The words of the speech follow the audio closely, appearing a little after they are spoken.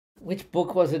which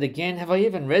book was it again? Have I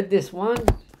even read this one?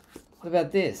 What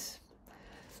about this?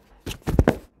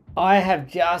 I have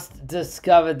just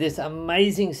discovered this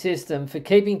amazing system for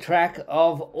keeping track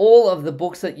of all of the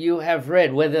books that you have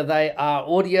read, whether they are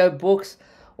audio books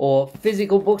or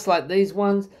physical books like these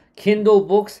ones, Kindle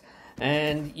books,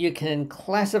 and you can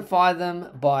classify them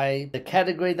by the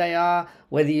category they are,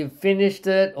 whether you've finished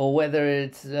it or whether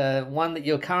it's one that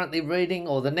you're currently reading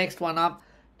or the next one up.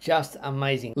 Just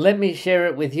amazing. Let me share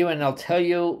it with you and I'll tell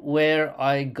you where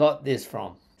I got this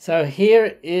from. So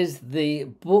here is the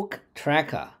book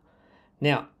tracker.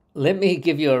 Now, let me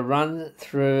give you a run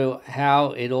through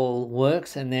how it all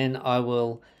works, and then I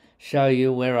will show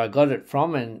you where I got it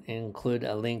from and include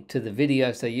a link to the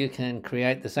video so you can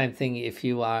create the same thing if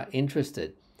you are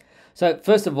interested. So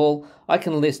first of all, I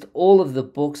can list all of the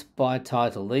books by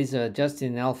title. These are just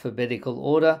in alphabetical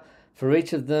order. For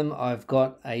each of them, I've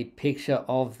got a picture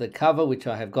of the cover, which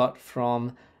I have got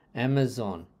from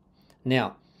Amazon.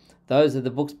 Now, those are the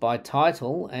books by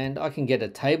title, and I can get a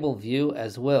table view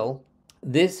as well.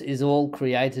 This is all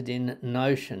created in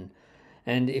Notion,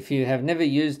 and if you have never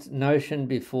used Notion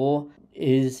before,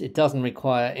 it doesn't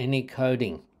require any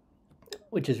coding,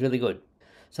 which is really good.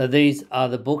 So these are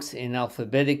the books in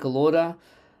alphabetical order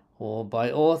or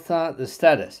by author. The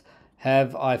status: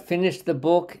 have I finished the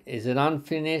book? Is it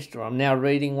unfinished, or I'm now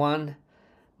reading one?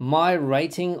 My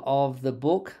rating of the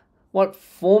book, what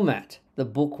format the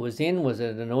book was in. Was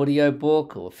it an audio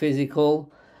book or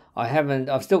physical?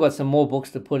 I've still got some more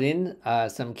books to put in,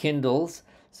 some Kindles,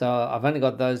 so I've only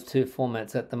got those two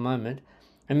formats at the moment.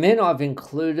 And then I've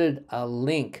included a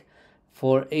link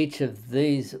for each of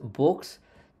these books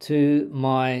to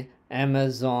my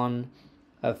Amazon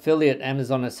affiliate,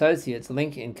 Amazon Associates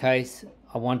link, in case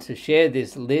I want to share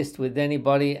this list with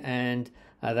anybody and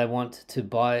they want to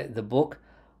buy the book.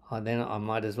 Then I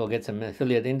might as well get some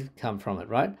affiliate income from it,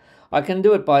 right? I can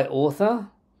do it by author.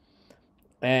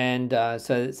 And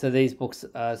so these books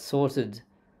are sorted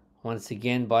once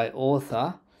again by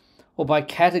author or by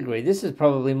category. This is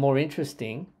probably more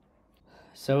interesting.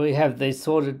 So we have these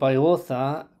sorted by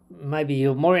author. Maybe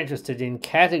you're more interested in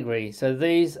category. So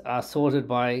these are sorted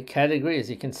by category. As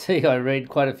you can see, I read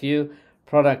quite a few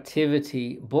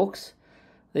productivity books.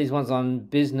 These ones on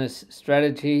business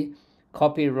strategy,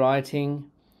 copywriting,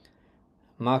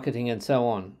 marketing, and so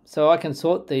on. So I can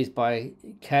sort these by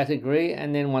category,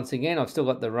 and then once again I've still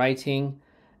got the rating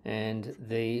and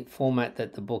the format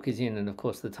that the book is in, and of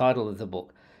course the title of the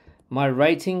book. My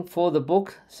rating for the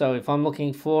book, so if I'm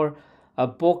looking for a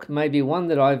book, maybe one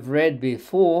that I've read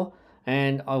before,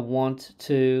 and I want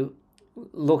to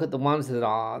look at the ones that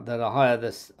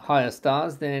are higher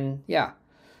stars, then yeah,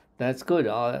 that's good.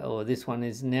 Or this one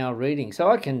is now reading.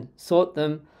 So I can sort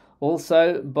them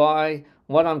also by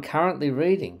what I'm currently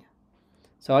reading.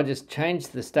 So I just change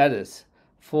the status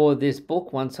for this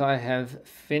book once I have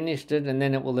finished it, and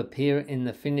then it will appear in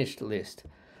the finished list.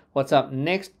 What's up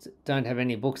next, don't have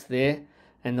any books there,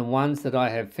 and the ones that I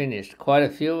have finished, quite a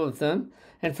few of them.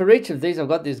 And for each of these I've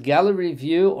got this gallery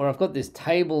view, or I've got this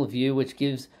table view, which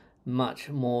gives much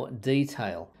more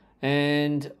detail.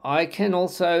 And I can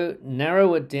also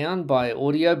narrow it down by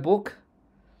audiobook.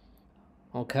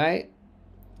 Okay.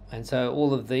 And so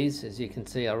all of these, as you can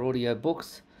see, are audio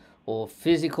books or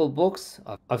physical books.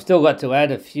 I've still got to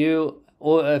add a few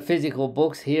physical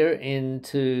books here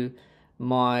into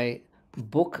my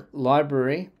book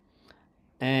library,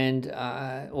 and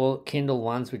or Kindle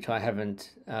ones, which I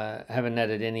haven't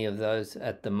added any of those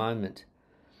at the moment.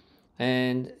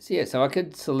 And so yeah, so I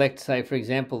could select, say for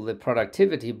example, the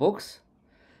productivity books.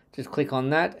 Just click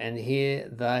on that, and here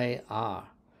they are.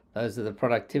 Those are the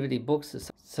productivity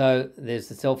books. So there's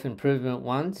the self-improvement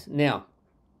ones. Now,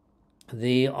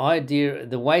 the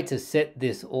way to set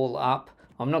this all up,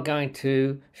 I'm not going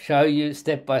to show you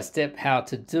step by step how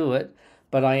to do it,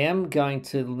 but I am going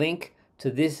to link to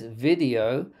this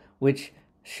video which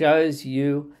shows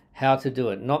you how to do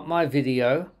it. Not my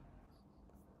video.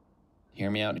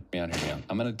 Hear me out.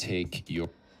 I'm going to take your...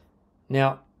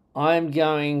 Now, I'm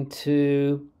going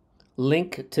to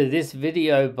link to this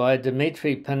video by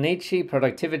Demetri Panici,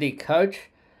 productivity coach,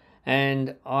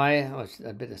 and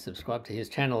I'd better subscribe to his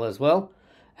channel as well.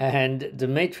 And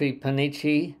Demetri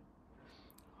Panici,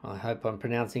 I hope I'm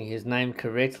pronouncing his name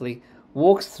correctly,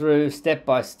 walks through step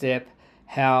by step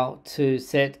how to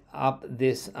set up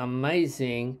this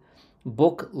amazing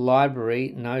book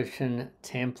library Notion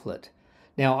template.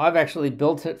 Now, I've actually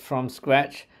built it from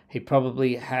scratch. He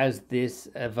probably has this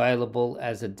available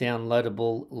as a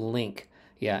downloadable link.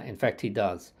 Yeah, in fact, he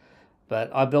does. But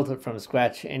I built it from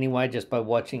scratch anyway, just by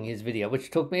watching his video,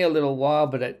 which took me a little while,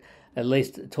 but at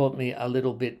least taught me a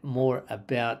little bit more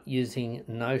about using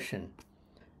Notion.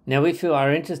 Now, if you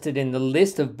are interested in the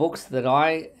list of books that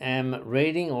I am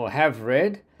reading or have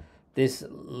read, this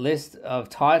list of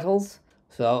titles,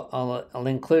 so I'll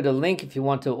include a link if you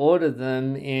want to order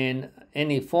them in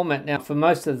any format. Now, for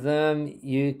most of them,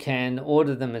 you can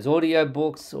order them as audio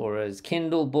books or as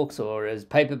Kindle books or as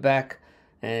paperback,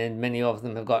 and many of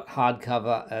them have got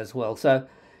hardcover as well. So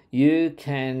you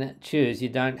can choose. You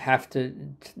don't have to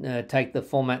take the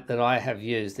format that I have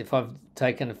used. If I've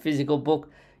taken a physical book,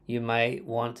 you may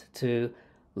want to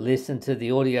listen to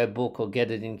the audio book or get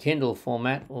it in Kindle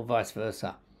format or vice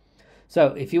versa. So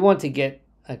if you want to get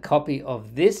a copy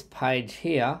of this page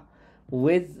here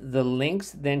with the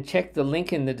links, then check the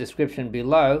link in the description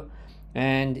below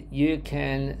and you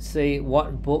can see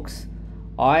what books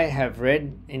I have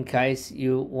read in case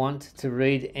you want to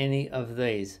read any of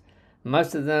these.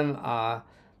 Most of them are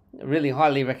really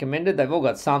highly recommended. They've all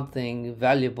got something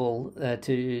valuable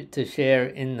to share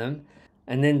in them.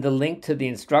 And then the link to the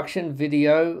instruction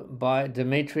video by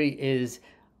Demetri is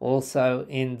also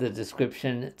in the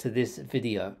description to this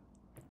video.